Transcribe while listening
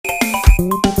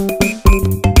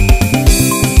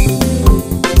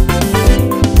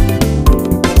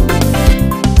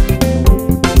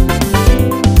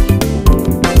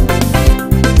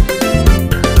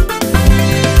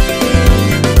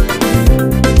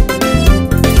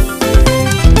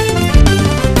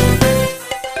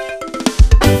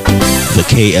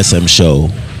KSM Show.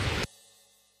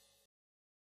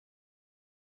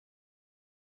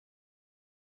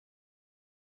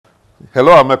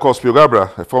 Hello, I'm Armah Kofi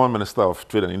Buah, a former Minister of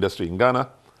Trade and Industry in Ghana,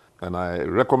 and I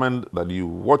recommend that you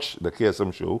watch the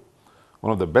KSM Show,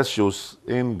 one of the best shows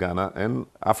in Ghana and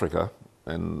Africa.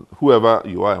 And whoever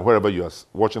you are and wherever you are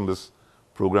watching this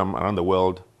program around the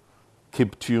world,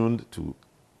 keep tuned to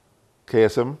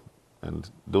KSM and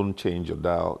don't change your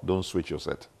dial, don't switch your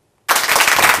set.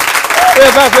 We're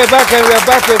back, and we're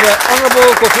back with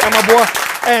Honorable Kofi Buah,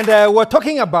 and we're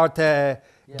talking about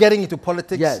getting into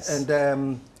politics. Yes.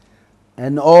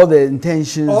 And all the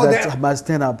intentions that must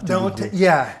turn up.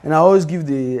 And I always give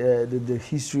the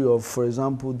history of, for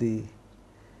example, the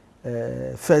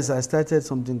first I started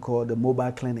something called the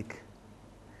mobile clinic,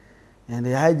 and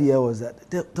the idea was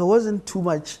that there wasn't too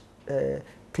much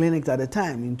clinic at the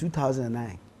time in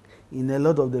 2009 in a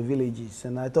lot of the villages,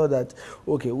 and I thought that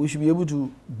okay, we should be able to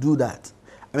do that.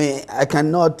 I mean, I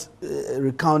cannot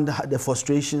recount the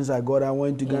frustrations I got. I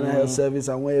went to Ghana Health Service,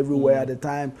 I went everywhere at the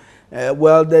time.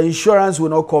 Well, the insurance will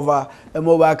not cover a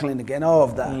mobile clinic and all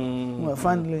of that. Well,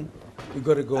 finally, you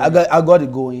got it going. I got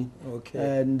it going.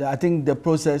 Okay. And I think the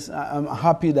process, I'm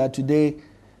happy that today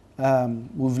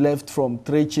we've left from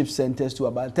 3 chip centers to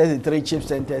about 33 chip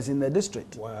centers in the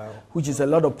district. Wow. Which is a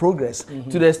lot of progress,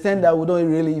 to the extent that we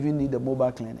don't really even need a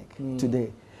mobile clinic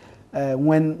today.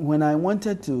 When I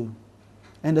wanted to,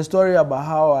 and the story about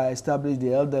how I established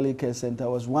the elderly care center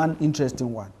was one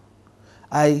interesting one.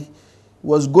 I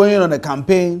was going on a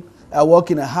campaign. I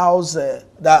walk in a house that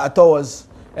I thought was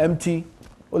empty,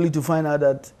 only to find out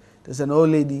that there's an old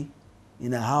lady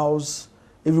in a house.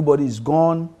 Everybody is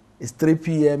gone. It's 3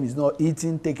 p.m. He's not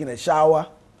eating, taking a shower.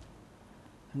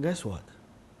 And guess what?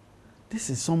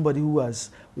 This is somebody who has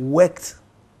worked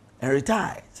and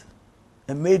retired,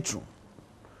 a matron.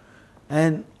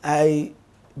 And I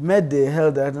met the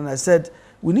health director and I said,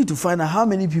 we need to find out how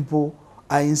many people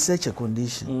are in such a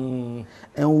condition,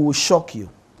 and we will shock you.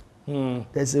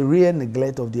 There's a real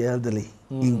neglect of the elderly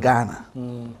in Ghana.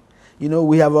 You know,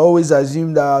 we have always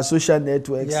assumed that our social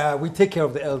networks. Yeah, we take care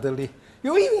of the elderly.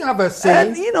 You even have a saying.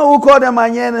 And you know, we call them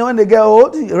anyene when they get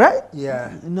old, right?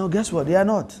 Yeah. No, guess what? They are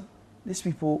not. These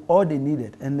people, all they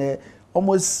needed, and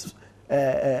almost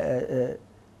 5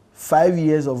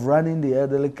 years of running the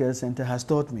elderly care center has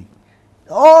taught me.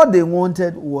 All they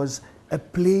wanted was a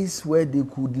place where they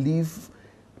could live,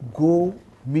 go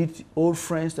meet old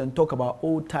friends and talk about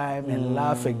old time and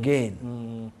laugh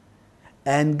again.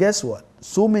 And guess what?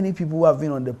 So many people who have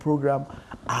been on the program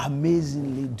are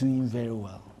amazingly doing very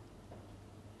well.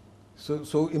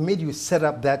 So it made you set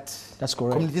up that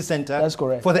community center. That's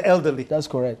correct. For the elderly. That's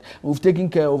correct. We've taken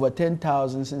care of over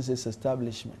 10,000 since its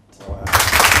establishment. Wow.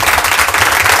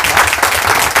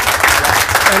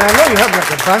 And I know you have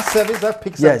like a bus service that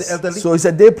picks up the elderly. So it's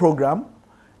a day program.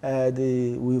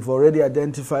 We've already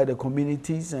identified the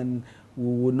communities, and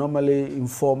we will normally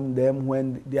inform them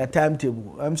when their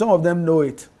timetable. Some of them know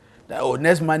it. Oh,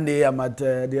 next Monday I'm at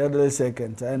the elderly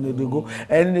second, and they go.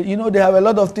 And you know, they have a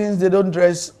lot of things. They don't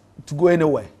dress to go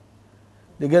anywhere.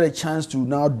 They get a chance to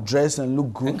now dress and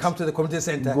look good. And come to the community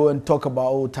center. Go and talk about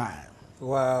old time.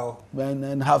 Wow.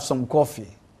 And have some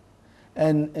coffee.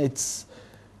 And it's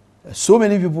so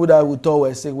many people that we thought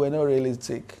were sick were not really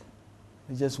sick.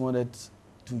 They just wanted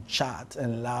to chat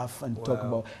and laugh and talk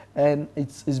about. And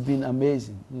it's been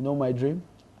amazing. You know my dream?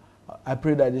 I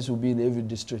pray that this will be in every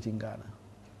district in Ghana.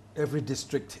 Every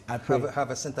district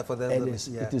have a center for them.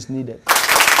 It is needed.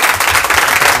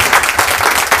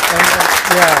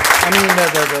 Yeah, I mean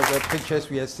the pictures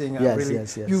we are seeing are really.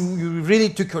 Yes. You really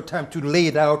took your time to lay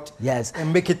it out. Yes.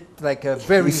 And make it like a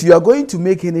very. If you are going to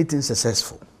make anything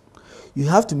successful, you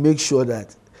have to make sure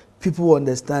that people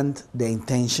understand the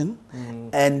intention,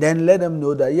 and then let them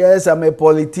know that yes, I'm a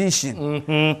politician.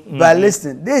 But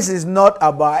listen, this is not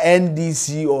about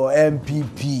NDC or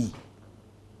MPP.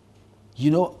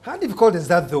 You know, how difficult is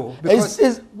that though?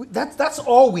 Because that's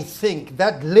all we think.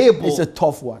 That label. It's a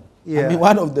tough one. Yeah. I mean,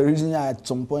 one of the reasons at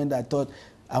some point I thought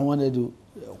I wanted to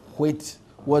quit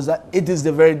was that it is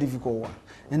the very difficult one.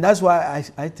 And that's why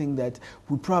I think that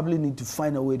we probably need to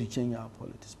find a way to change our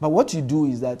politics. But what you do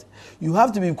is that you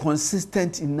have to be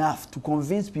consistent enough to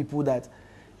convince people that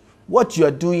what you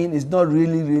are doing is not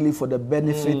really for the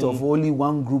benefit of only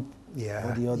one group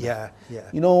or the other. Yeah.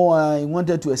 You know, I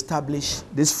wanted to establish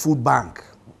this food bank.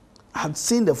 I've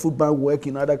seen the food bank work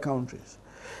in other countries.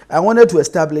 I wanted to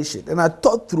establish it, and I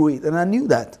thought through it, and I knew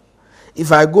that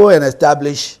if I go and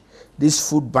establish this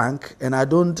food bank and I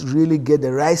don't really get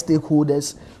the right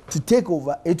stakeholders to take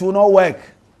over, it will not work.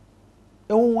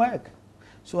 It won't work.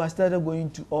 So I started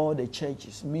going to all the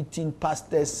churches, meeting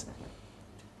pastors,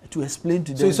 to explain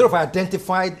to them. So you sort of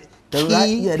identified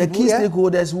the key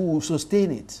stakeholders who will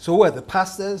sustain it. So who are the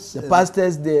pastors? The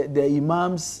pastors, the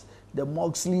imams, the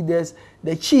mosque leaders,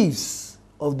 the chiefs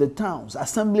of the towns,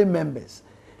 assembly members.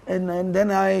 And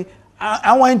then I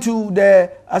went to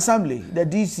the assembly, the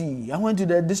DC. I went to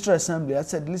the district assembly. I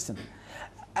said, listen,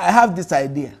 I have this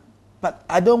idea, but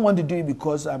I don't want to do it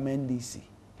because I'm NDC.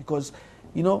 Because,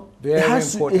 you know, it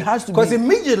has to be. Because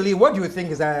immediately what you think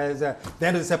is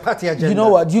then it's a party agenda. You know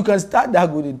what? You can start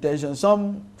that good intention.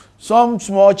 Some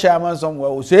small chairman somewhere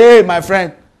will say, hey, my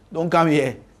friend, don't come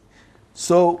here.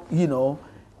 So, you know,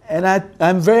 and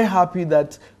I'm very happy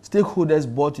that stakeholders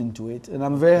bought into it, and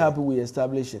I'm very happy we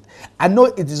established it. I know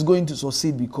it is going to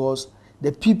succeed because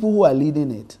the people who are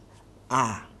leading it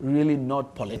are really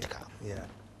not political. Yeah.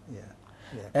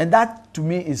 And that, to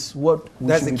me, is what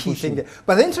that's the key thing.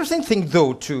 But the interesting thing,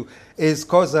 though, too, is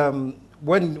because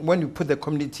when you put the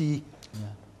community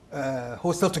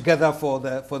hostel together for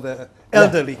the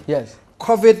elderly, yes,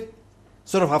 COVID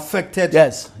sort of affected.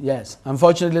 Yes.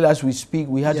 Unfortunately, as we speak,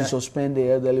 we had to suspend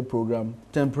the elderly program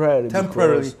temporarily.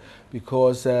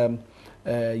 Because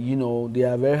you know, they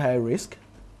are very high risk,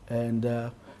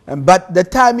 but the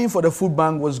timing for the food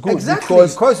bank was good. Exactly,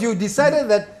 because you decided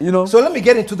that, you know. So let me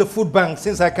get into the food bank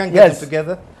since I can't get them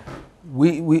together.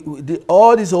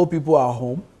 All these old people are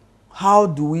home. How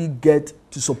do we get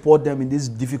to support them in these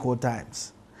difficult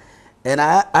times? And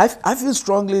I feel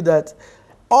strongly that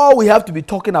all we have to be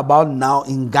talking about now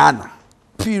in Ghana,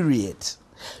 period,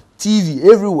 TV,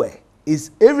 everywhere,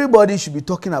 is everybody should be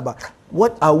talking about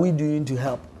what are we doing to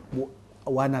help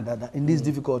one another in this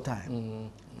difficult time.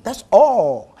 That's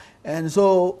all. And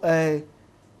so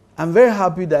I'm very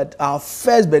happy that our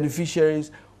first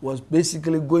beneficiaries was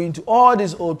basically going to all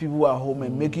these old people who are home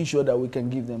and making sure that we can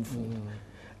give them food.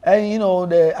 And you know,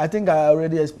 I think I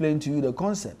already explained to you the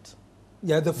concept.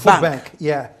 Yeah, the food bank.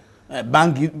 Yeah.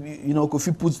 Bank, you know,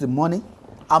 Kofi puts the money,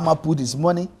 Armah put his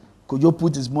money, Kojo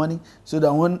put his money, so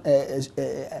that when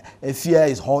a fear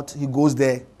is hot, he goes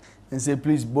there and say,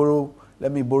 please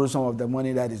let me borrow some of the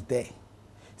money that is there.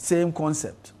 Same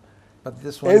concept. But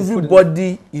this one,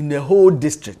 everybody in the whole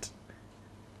district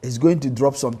is going to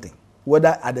drop something,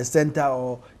 whether at the center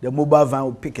or the mobile van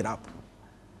will pick it up.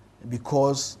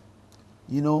 Because,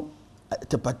 you know,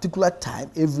 at a particular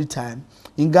time, every time,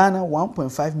 in Ghana,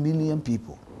 1.5 million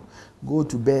people go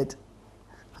to bed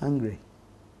hungry.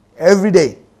 Every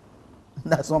day.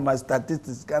 That's on my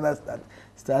statistics, Ghana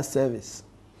Star Service.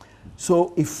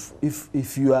 So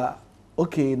if you are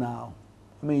okay now,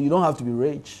 I mean, you don't have to be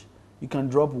rich. You can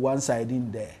drop one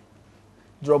sardine there,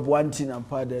 drop one tin and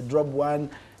powder there, drop one.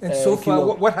 And so far,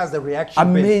 what has the reaction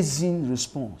Amazing been?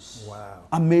 Response. Wow.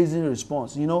 Amazing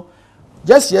response. You know,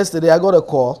 just yesterday I got a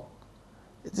call.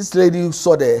 This lady who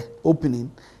saw the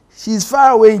opening, she's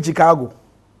far away in Chicago.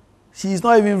 She's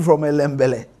not even from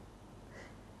Elembele.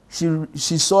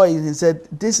 She saw it and said,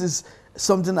 this is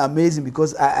something amazing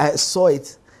because I saw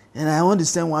it and I want to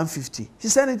send 150. She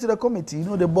sent it to the committee. You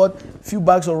know, they bought a few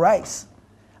bags of rice.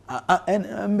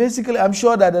 And basically, I'm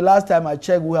sure that the last time I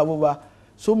checked, we have over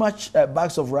so much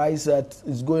bags of rice that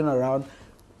is going around.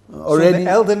 Already,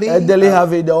 so the elderly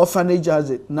have it, the orphanage has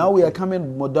it. Now we are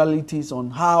coming with modalities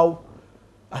on how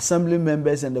assembly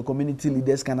members and the community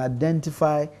leaders can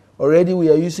identify. Already we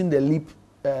are using the LEAP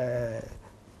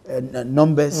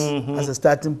numbers as a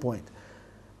starting point.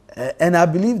 And I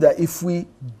believe that if we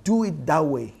do it that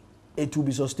way, it will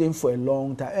be sustained for a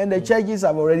long time. And the churches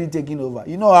have already taken over.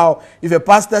 You know how if a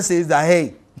pastor says that,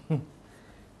 hey,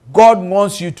 God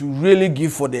wants you to really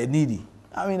give for the needy,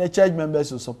 I mean, the church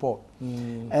members will support.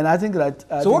 And I think that...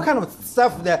 what kind of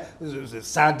stuff there?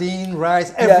 Sardine,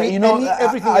 rice, everything?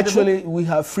 Actually, we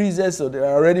have freezers, so they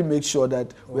already make sure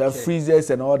that we have freezers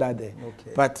and all that there.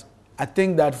 But I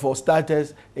think that for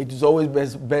starters, it is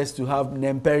always best to have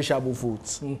non-perishable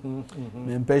foods.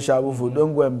 Non-perishable food.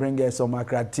 Don't go and bring some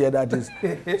akratia that is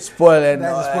spoiled and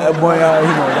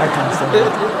that kind of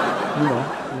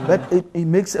stuff. But it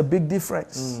makes a big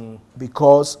difference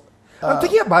because... I'm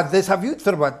thinking about this. Have you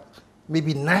thought about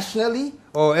maybe nationally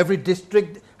or every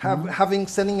district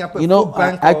setting up a food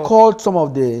bank? I called some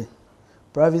of the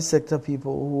private sector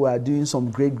people who are doing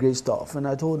some great stuff, and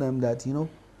I told them that, you know,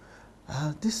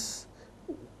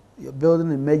 you're building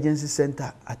an emergency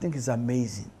center. I think it's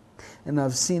amazing. And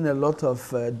I've seen a lot of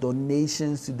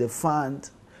donations to the fund,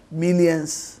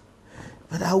 millions.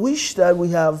 But I wish that we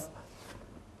have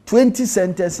 20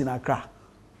 centers in Accra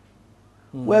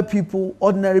where people,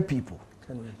 ordinary people,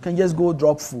 can just go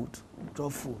drop food.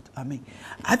 I mean,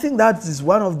 I think that is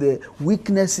one of the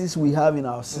weaknesses we have in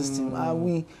our system.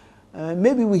 And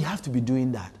maybe we have to be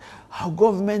doing that. Our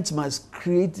government must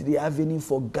create the avenue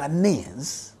for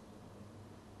Ghanaians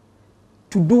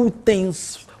to do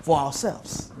things for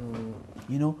ourselves.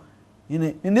 You know,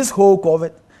 in this whole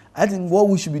COVID, I think what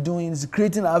we should be doing is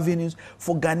creating avenues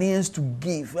for Ghanaians to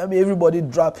give. I mean, everybody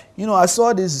drop. You know, I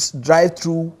saw this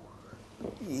drive-through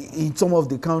in some of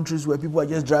the countries where people are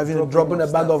just dropping a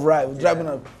bag of rice.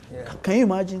 Can you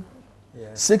imagine?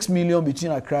 6 million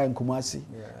between Accra and Kumasi,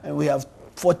 and we have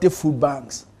 40 food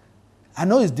banks. I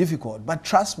know it's difficult, but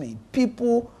trust me,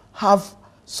 people have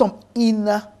some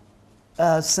inner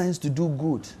sense to do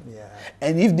good.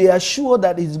 And if they are sure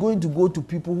that it's going to go to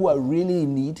people who are really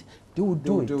in need, they will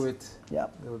do it. Yeah.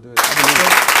 They will do it. And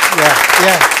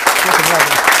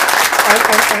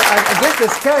I guess the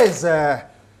scare is,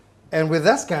 and with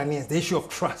us Ghanaians, the issue of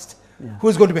trust.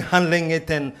 Who's going to be handling it,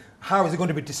 and how is it going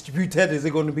to be distributed? Is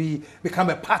it going to become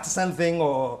a partisan thing,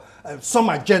 or some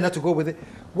agenda to go with it?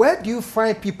 Where do you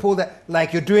find people that,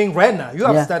 like you're doing right now? You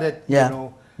have started, you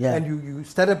know, and you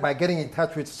started by getting in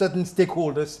touch with certain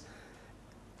stakeholders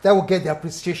that will get the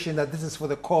appreciation that this is for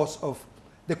the cause of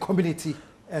the community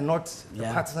and not the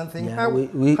partisan thing. How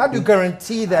do you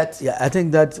guarantee that? Yeah, I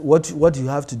think that what you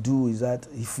have to do is that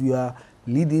if you are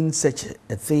leading such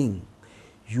a thing,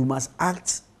 you must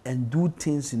act and do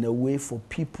things in a way for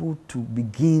people to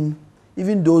begin,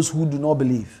 even those who do not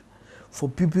believe, for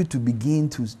people to begin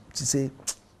to say,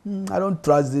 I don't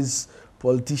trust this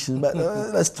politician, but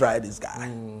let's try this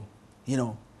guy. You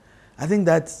know, I think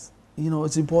that's, you know,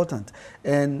 it's important.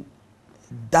 And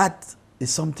that is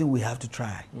something we have to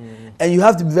try. And you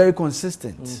have to be very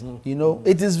consistent. You know,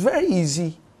 it is very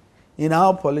easy in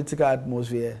our political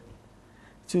atmosphere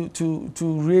to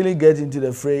really get into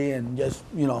the fray and just,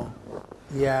 you know,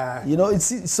 you know,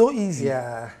 it's so easy.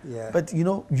 But, you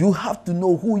know, you have to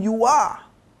know who you are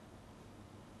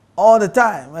all the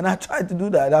time. And I try to do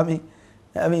that.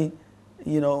 I mean,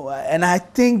 you know, and I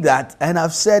think that, and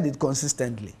I've said it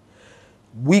consistently,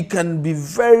 we can be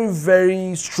very,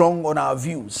 very strong on our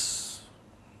views.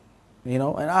 You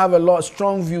know, and I have a lot of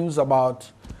strong views about,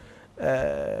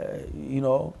 you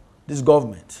know, this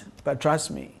government. But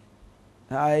trust me,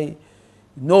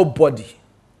 nobody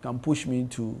can push me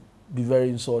to be very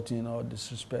insulting or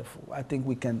disrespectful. I think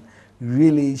we can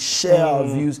really share our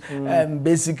views and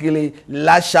basically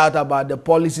lash out about the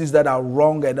policies that are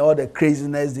wrong and all the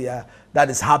craziness that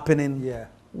is happening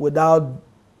without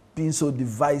being so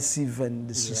divisive and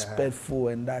disrespectful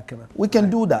and that kind of. We can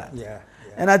do that.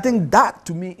 And I think that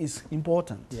to me is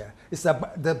important. It's the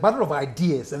battle of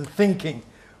ideas and thinking.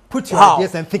 Put your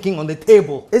ideas and thinking on the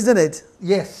table. Isn't it?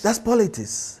 Yes. That's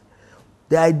politics.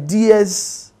 The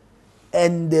ideas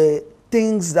and the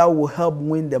things that will help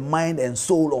win the mind and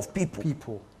soul of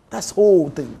people. That's the whole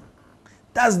thing.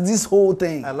 That's this whole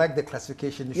thing. I like the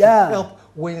classification. It should help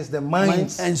win the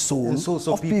minds and souls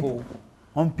of people.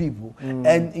 people.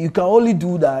 And you can only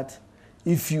do that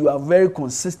if you are very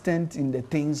consistent in the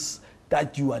things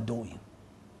that you are doing.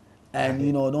 And,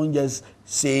 you know, don't just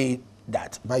say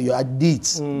that, but your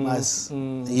deeds must,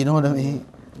 you know what I mean?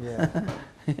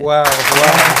 Wow.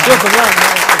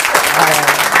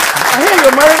 I hear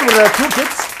you're married with 2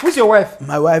 kids. Who's your wife?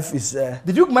 My wife is...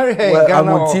 Did you marry her in Ghana? I'm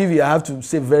on TV. I have to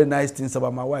say very nice things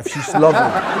about my wife. She's lovely.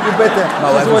 You better.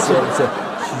 My wife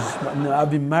is...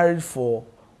 I've been married for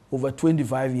over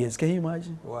 25 years. Can you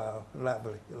imagine? Wow.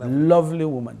 Lovely. Lovely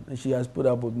woman. And she has put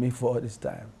up with me for all this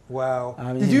time. Wow.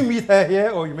 I mean, did you meet her here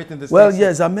or you met in the States? Well,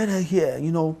 yes, I met her here.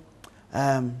 You know...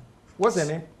 what's her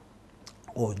name?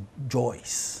 Oh,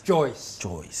 Joyce. Joyce.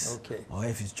 Okay. My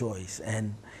wife is Joyce.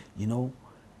 And, you know,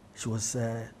 she was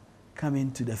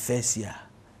coming to the first year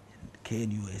in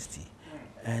KNUST.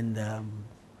 And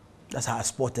that's how I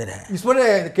spotted her. You spotted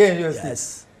her in the KNUST?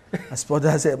 Yes. I spotted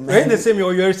her. I said, you're in the same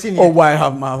year, you're a senior? Oh, why?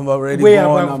 I'm already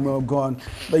gone. I'm gone.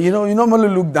 But, you know, you normally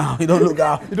look down. You don't look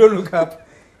up. You don't look up.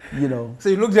 You know. So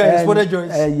you looked at her and spotted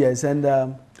Joyce? Yes. And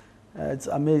it's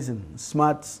amazing.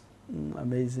 Smart,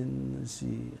 amazing.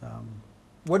 She...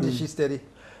 what did she study?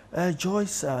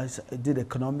 Joyce did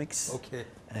economics. Okay.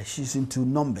 She's into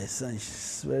numbers and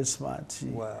she's very smart.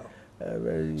 Wow.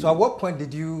 So at what point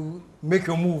did you make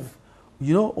your move?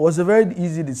 You know, it was a very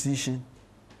easy decision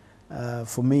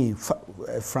for me.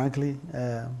 Frankly,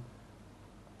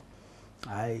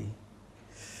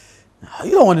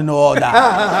 you don't want to know all that.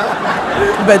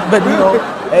 but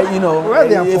you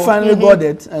know, you finally got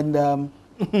it and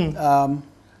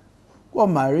got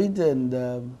married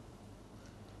and.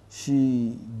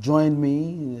 She joined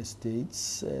me in the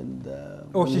States, and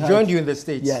she joined you in the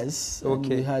States. Yes.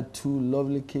 Okay. We had 2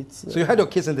 lovely kids. So you had your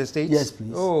kids in the States? Yes,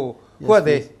 please. Oh, yes, who are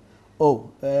they? Oh,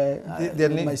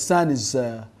 my son is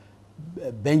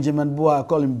Benjamin Buah, I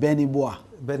call him Benny Buah.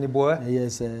 Benny Buah?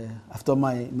 Yes, after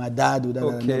my dad, that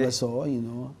I never saw, you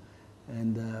know.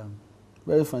 And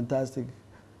very fantastic,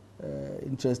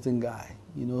 interesting guy.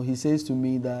 You know, he says to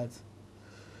me that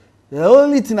the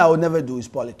only thing I would never do is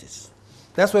politics.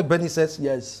 That's what Benny says?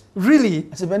 Yes. Really?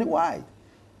 I said, Benny, why?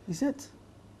 He said,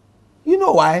 you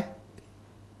know why?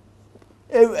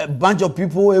 A bunch of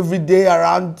people every day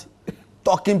around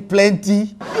talking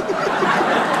plenty.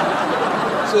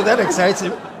 So that excites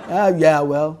him? Yeah,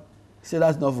 well, he said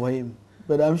that's not for him.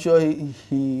 But I'm sure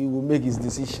he will make his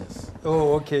decisions.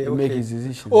 Oh, okay, He'll make his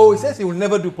decisions. Oh, he says he will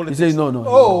never do politics. He says no.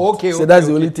 Oh, okay. So that's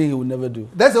the only thing he will never do.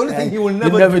 That's the only thing he will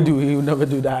never do. He will never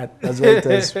do that. That's what he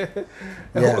tells me.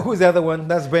 Yeah. Who's the other one?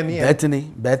 That's Benny.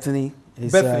 Bethany.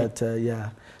 Is Bethany.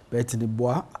 at Bethany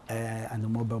Buah and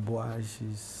Mobile Buah.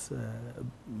 She's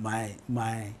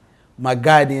my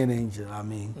guardian angel. I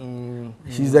mean,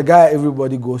 she's the guy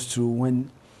everybody goes through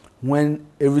when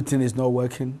everything is not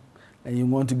working. And you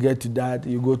want to get to that,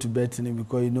 you go to Bethany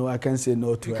because you know I can't say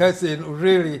no to her. You can't say no,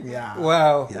 really? Yeah.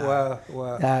 Wow.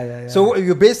 Yeah. So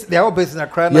they're all based in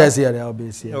Accra now? Yes, they're all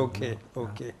based here. Okay.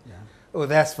 Yeah. Oh,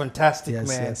 that's fantastic, man.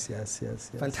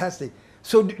 Yes. Fantastic.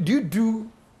 So do you do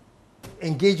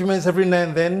engagements every now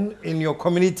and then in your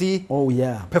community? Oh,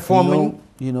 yeah. Performing?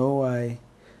 You know, I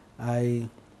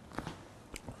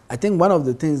think one of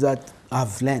the things that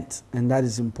I've learned, and that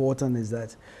is important, is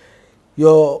that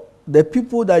the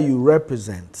people that you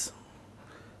represent,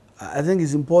 I think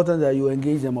it's important that you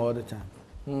engage them all the time.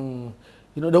 You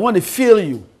know, they want to feel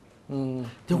you.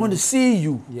 They want to see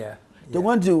you. Yeah. They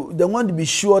want to be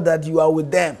sure that you are with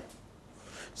them.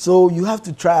 So you have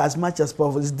to try as much as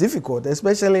possible. It's difficult,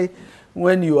 especially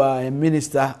when you are a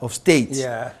minister of state,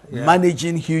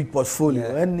 managing huge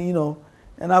portfolio, and you know,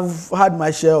 and I've had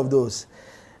my share of those.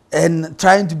 And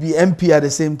trying to be MP at the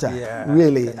same time,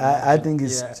 really, I think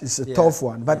it's a tough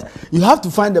one. But you have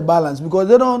to find a balance because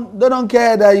they don't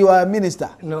care that you are a minister.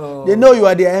 No, they know you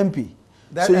are the MP.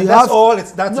 So you have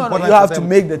important. You have to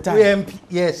make the time. We're MP,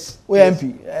 yes. We're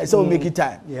MP, so make it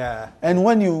time. Yeah. And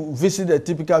when you visit a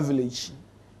typical village,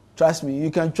 trust me,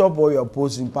 you can chop all your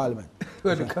posts in Parliament.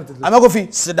 Armah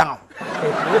Kofi, sit down. You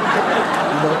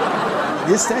know,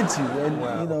 they sent you,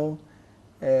 and you know.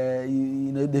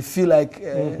 You know, they feel like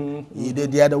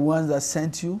they are the ones that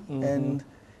sent you, and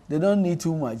they don't need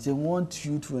too much. They want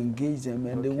you to engage them,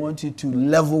 and they want you to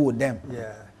level with them.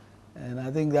 Yeah, and I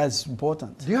think that's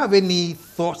important. Do you have any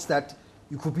thoughts that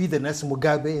you could be the next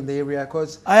Mugabe in the area?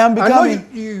 Because I am becoming. I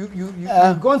know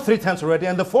you've gone 3 times already,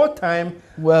 and the 4th time,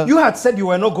 you had said you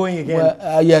were not going again.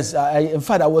 Well, yes, in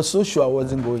fact, I was so sure I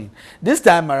wasn't going. This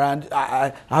time around,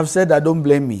 I've said that don't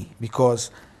blame me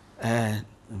because.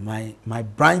 My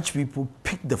branch people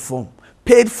picked the form,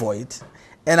 paid for it,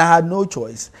 and I had no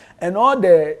choice. And all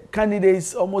the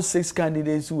candidates, almost 6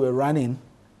 candidates who were running,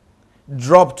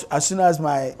 dropped as soon as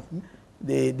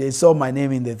they saw my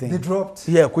name in the thing. They dropped?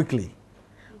 Yeah, quickly.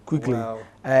 Wow.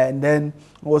 And then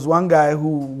there was one guy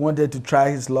who wanted to try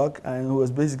his luck and who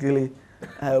was basically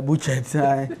butchered.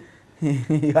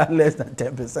 He had less than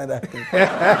 10%, I think.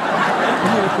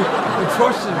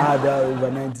 Over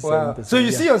 97%. Wow. So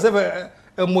you see yourself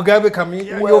a Mugabe coming,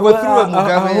 you overthrew a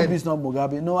Mugabe. I hope it's not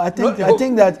Mugabe. No, I think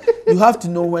that you have to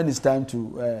know when it's time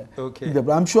to.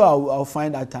 But I'm sure I'll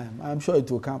find that time. I'm sure it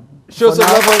will come. Show some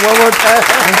love one more time.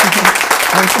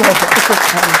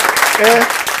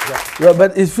 Yeah,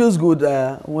 but it feels good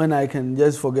when I can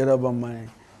just forget about my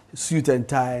suit and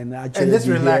tie and actually just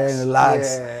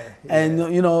relax.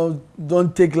 And you know,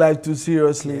 don't take life too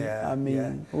seriously. I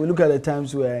mean, we look at the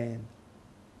times we're in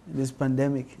this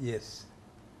pandemic. Yes.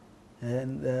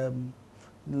 And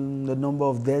the number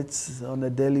of deaths on a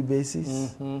daily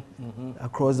basis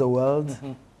across the world.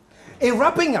 In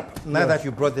wrapping up, now that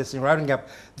you brought this, in wrapping up,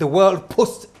 the world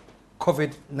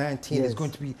post-COVID-19 is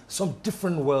going to be some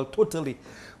different world totally.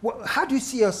 How do you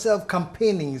see yourself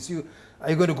campaigning? Are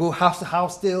you going to go house to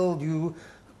house still?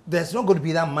 There's not going to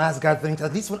be that mass gathering,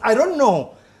 at least. I don't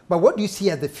know. But what do you see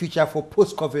as the future for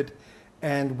post-COVID?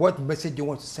 And what message do you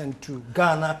want to send to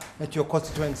Ghana and to your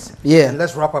constituents? Yeah. And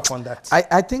let's wrap up on that.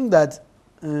 I think that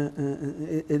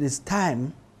it is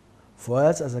time for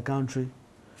us as a country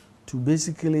to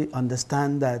basically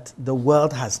understand that the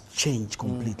world has changed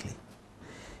completely.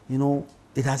 You know,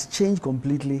 it has changed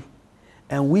completely.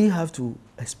 And we have to,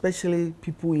 especially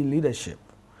people in leadership,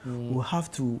 will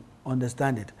have to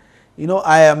understand it. You know,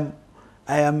 I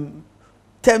am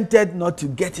tempted not to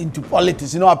get into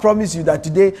politics. You know, I promise you that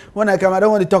today, when I come, I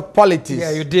don't want to talk politics. Yeah,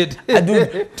 you did. I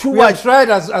do too much. I tried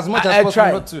as much as possible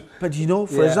tried. Not to. But you know,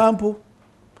 for example,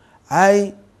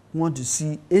 I want to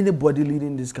see anybody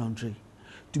leading this country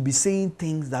to be saying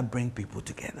things that bring people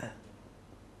together.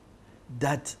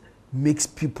 that makes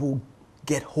people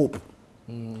get hope,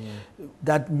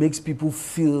 that makes people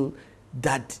feel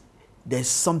that there's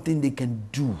something they can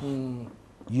do.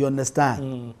 You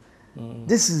understand?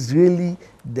 This is really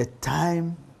the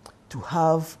time to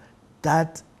have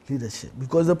that leadership,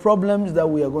 because the problems that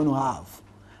we are going to have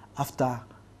after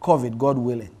COVID, God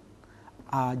willing,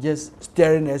 are just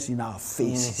staring us in our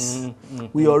faces.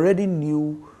 We already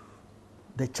knew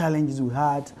the challenges we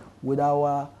had with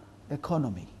our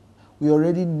economy. We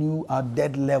already knew our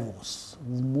debt levels.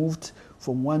 We moved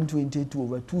from 120 to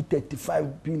over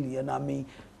 235 billion. I mean,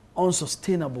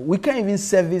 unsustainable. We can't even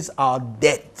service our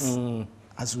debts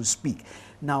as we speak.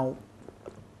 Now,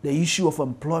 the issue of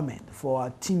employment for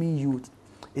our teeming youth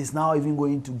is now even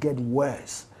going to get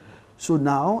worse. So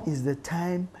now is the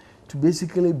time to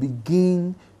basically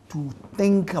begin to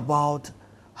think about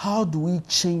how do we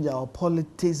change our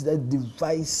politics, that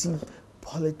divisive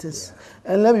politics.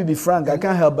 Yeah. And let me be frank, I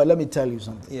can't help but let me tell you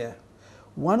something. Yeah.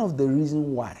 One of the reasons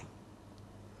why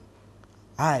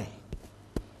I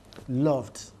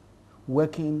loved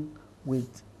working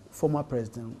with former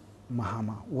President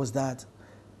Mahama was that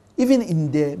even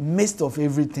in the midst of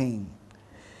everything,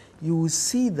 you will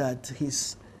see that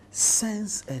his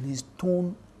sense and his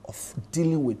tone of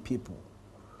dealing with people,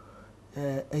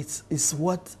 it's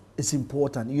what is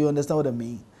important. You understand what I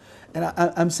mean? And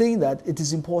I'm saying that it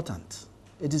is important.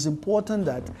 It is important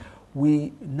that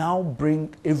we now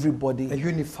bring everybody. A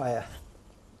unifier.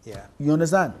 Yeah. You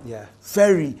understand? Yeah.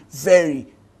 Very,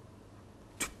 very,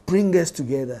 to bring us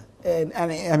together. And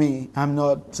I mean, I'm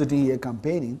not sitting here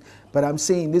campaigning, but I'm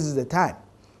saying this is the time.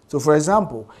 So for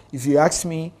example, if you ask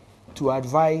me to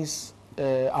advise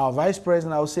our vice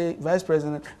president, I'll say, Vice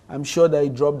President, I'm sure that he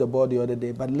dropped the ball the other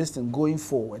day, but listen, going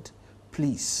forward,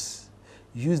 please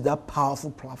use that powerful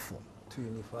platform To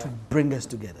unify. to bring us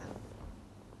together.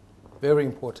 Very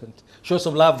important. Show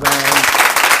some love, man.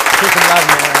 Show some love,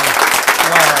 man.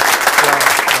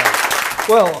 Wow.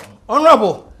 Well,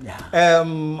 Honorable,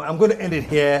 I'm going to end it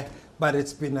here, but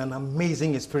it's been an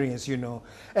amazing experience, you know.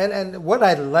 And what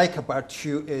I like about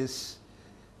you is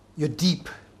you're deep.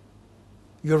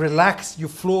 You're relaxed, you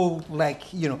flow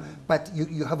like, you know, but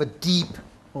you have a deep,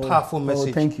 powerful message.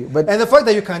 Oh, thank you. And the fact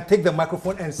that you can take the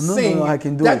microphone and sing. No, I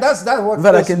can do that, it. That's what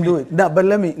But I kills can me. do it. No, but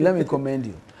let me commend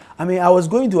you. I mean, I was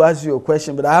going to ask you a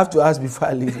question, but I have to ask before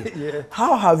I leave you. Yeah.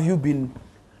 How have you been?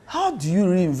 How do you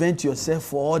reinvent yourself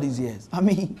for all these years? I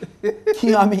mean,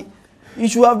 you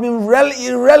should have been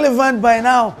irrelevant by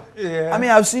now. Yeah. I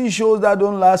mean, I've seen shows that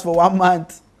don't last for 1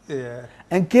 month. Yeah.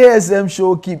 And KSM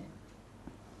show keep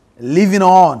living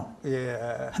on.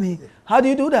 Yeah. I mean, how do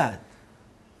you do that?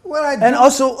 Well, And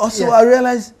also yeah. I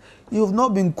realize you've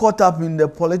not been caught up in the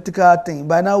political thing.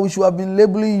 By now, we should have been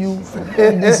labeling you for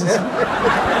NDC.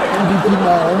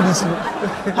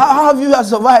 How have you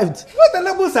survived? Well, the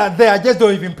labels are there. I just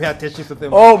don't even pay attention to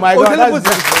them. Oh my God, The labels, the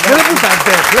labels are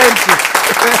there, plenty.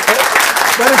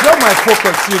 But it's not my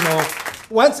focus, you know.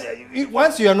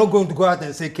 Once you are not going to go out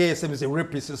and say KSM is a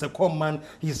rapist, it's a con man,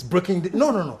 he's breaking.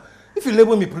 No. If you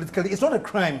label me politically, it's not a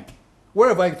crime.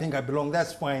 Wherever I think I belong,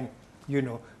 that's fine, you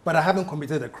know. But I haven't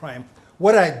committed a crime.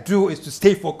 What I do is to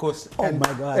stay focused and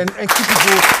keep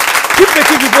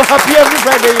making people happy every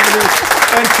Friday evening.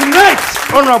 And tonight,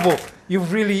 Honorable,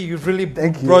 you've really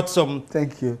brought some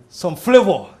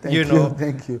flavor,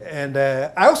 Thank you. And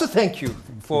I also thank you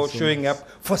for showing up,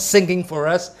 for singing for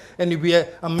us. And you'll be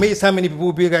amazed how many people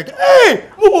will be like, hey,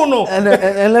 no. And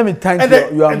let me thank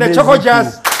you. And the Choco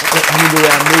Jazz. I mean, they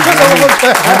are amazing.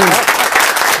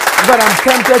 But I'm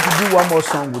tempted to do one more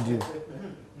song with you.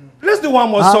 Let's do one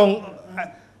more song.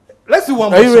 Let's do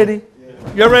one more song. Are you ready?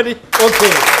 You're ready?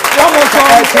 Okay. One more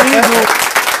song. Can you do?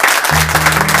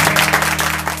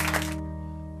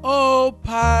 Oh,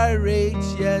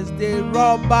 pirates, yes, they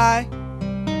rob by.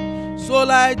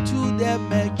 Sold I to their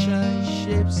merchant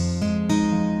ships.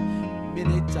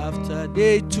 Minute after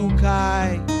they took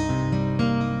I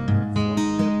from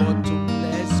the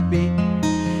bottomless bay.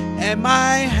 And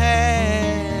my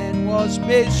hand was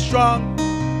made strong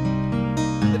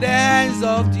with the hands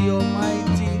of the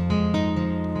Almighty.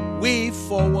 We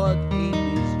forward in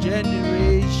this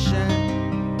generation.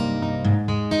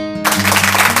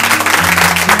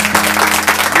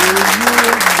 Will you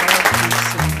help me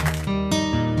sing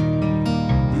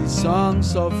these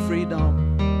songs of freedom?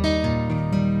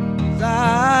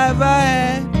 I've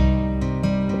had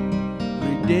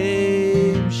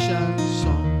redemption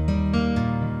song.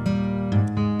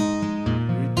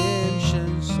 Redemption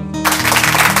song.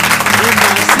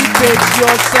 Emancipate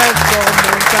yourself from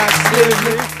mental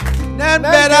slavery. Then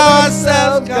better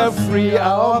ourselves can free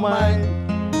our mind.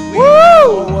 We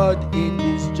forward in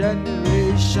this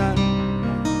generation.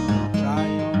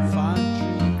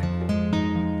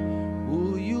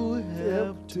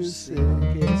 to sing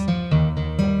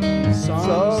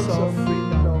songs of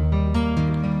freedom.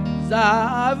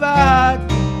 Zavat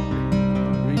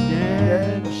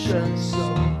redemption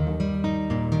song.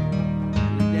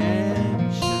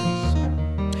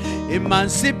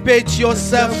 Emancipate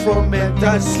yourself from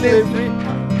mental slavery.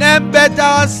 Then better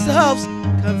ourselves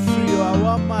can free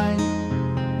our mind.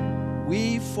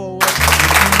 We forward.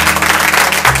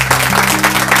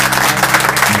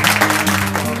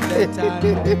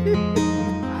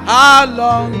 How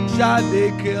long shall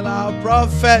they kill our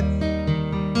prophet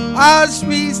as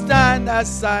we stand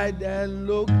aside and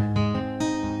look?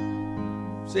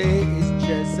 Say it's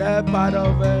just a part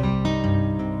of it.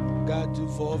 Got to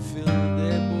fulfill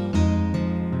the book.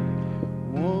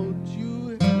 Won't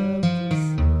you help us?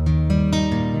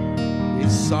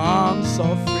 It's songs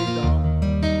of freedom.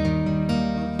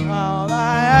 All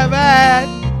I have had.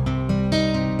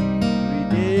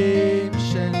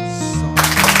 Redemption song.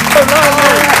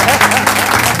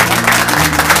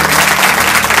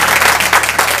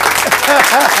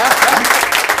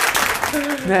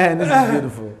 Man, this is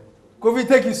beautiful. Kofi,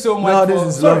 thank you so much. No, this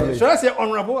is lovely. Should I say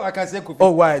honorable? I can say Kofi. Oh,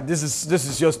 why? This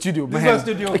is your studio, man. This is your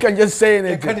studio. You can just say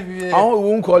anything. I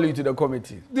won't call you to the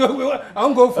committee. I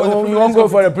won't go for You won't go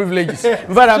for the privileges.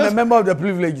 In fact, I'm a member of the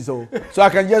privileges, so I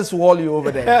can just wall you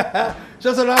over there.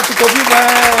 Just allow to Kofi,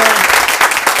 man.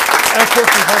 Of course,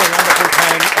 we had a wonderful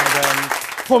time. And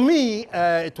for me,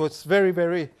 it was very,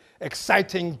 very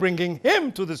exciting bringing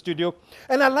him to the studio.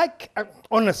 And I like,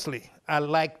 honestly, I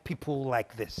like people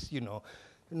like this, you know.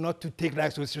 Not to take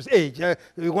life so serious. Hey,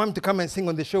 we want him to come and sing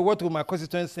on the show. What will my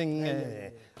constituents sing?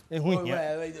 They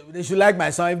should like my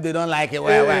song. If they don't like it,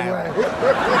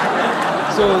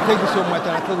 So thank you so much.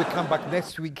 And until we come back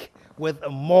next week with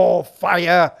more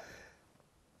fire,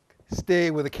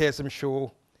 stay with the KSM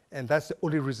show. And that's the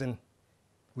only reason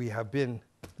we have been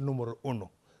numero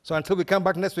uno. So until we come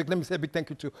back next week, let me say a big thank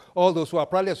you to all those who are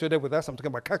proudly associated with us. I'm talking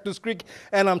about Cactus Creek,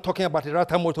 and I'm talking about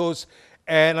Hirata Motors.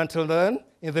 And until then,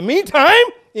 in the meantime,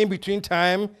 in between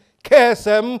time,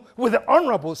 KSM with the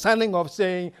Honorable signing off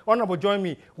saying, Honorable, join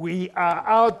me. We are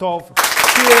out of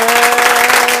here.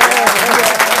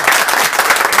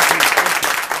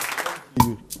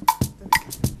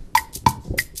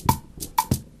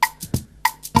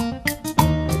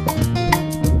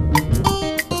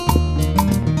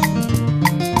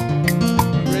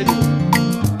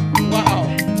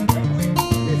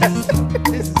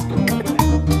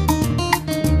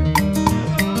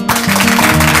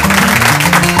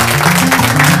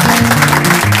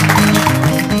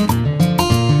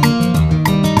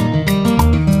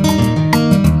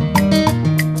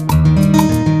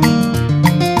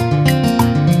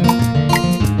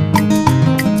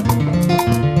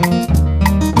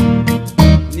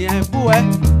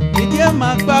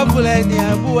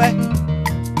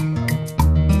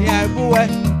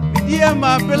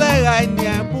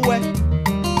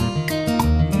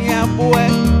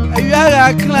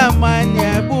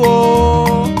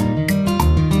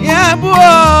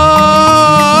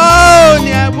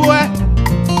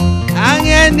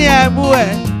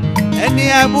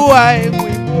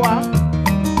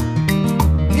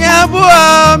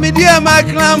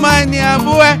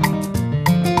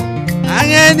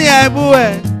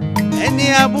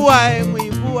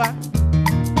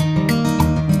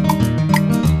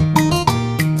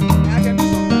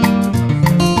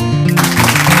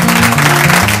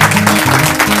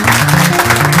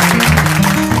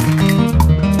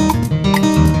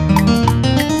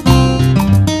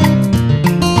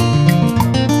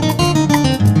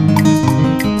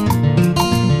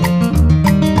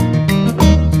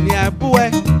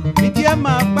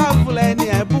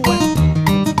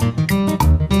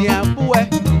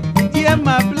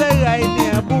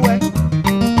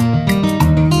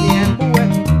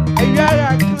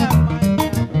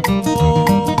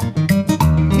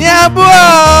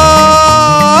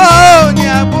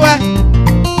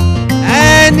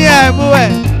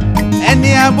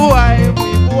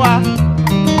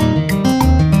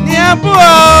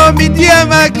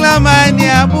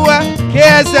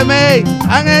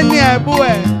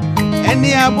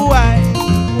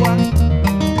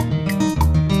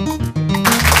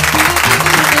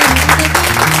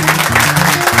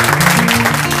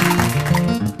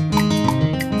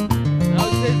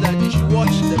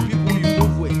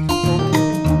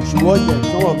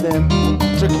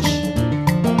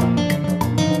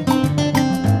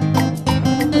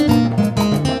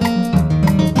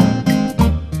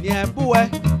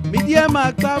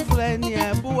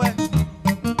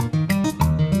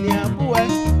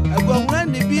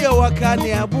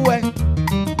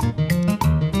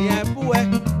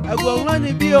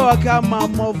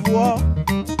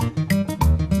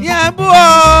 Niabua,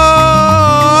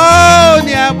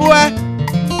 Niabua,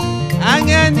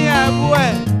 Anga Niabua,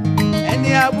 and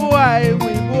Niabua,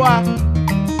 Wibua.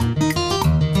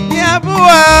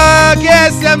 Niabua,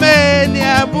 Kesame,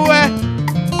 Niabua,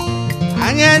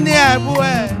 Anga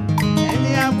Niabua, and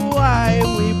Niabua,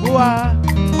 Wibua.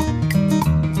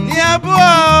 Niabua,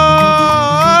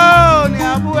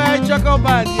 Niabua,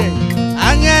 Chocobadi,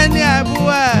 Anga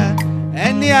Niabua,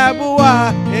 and Niabua,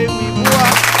 Wibua.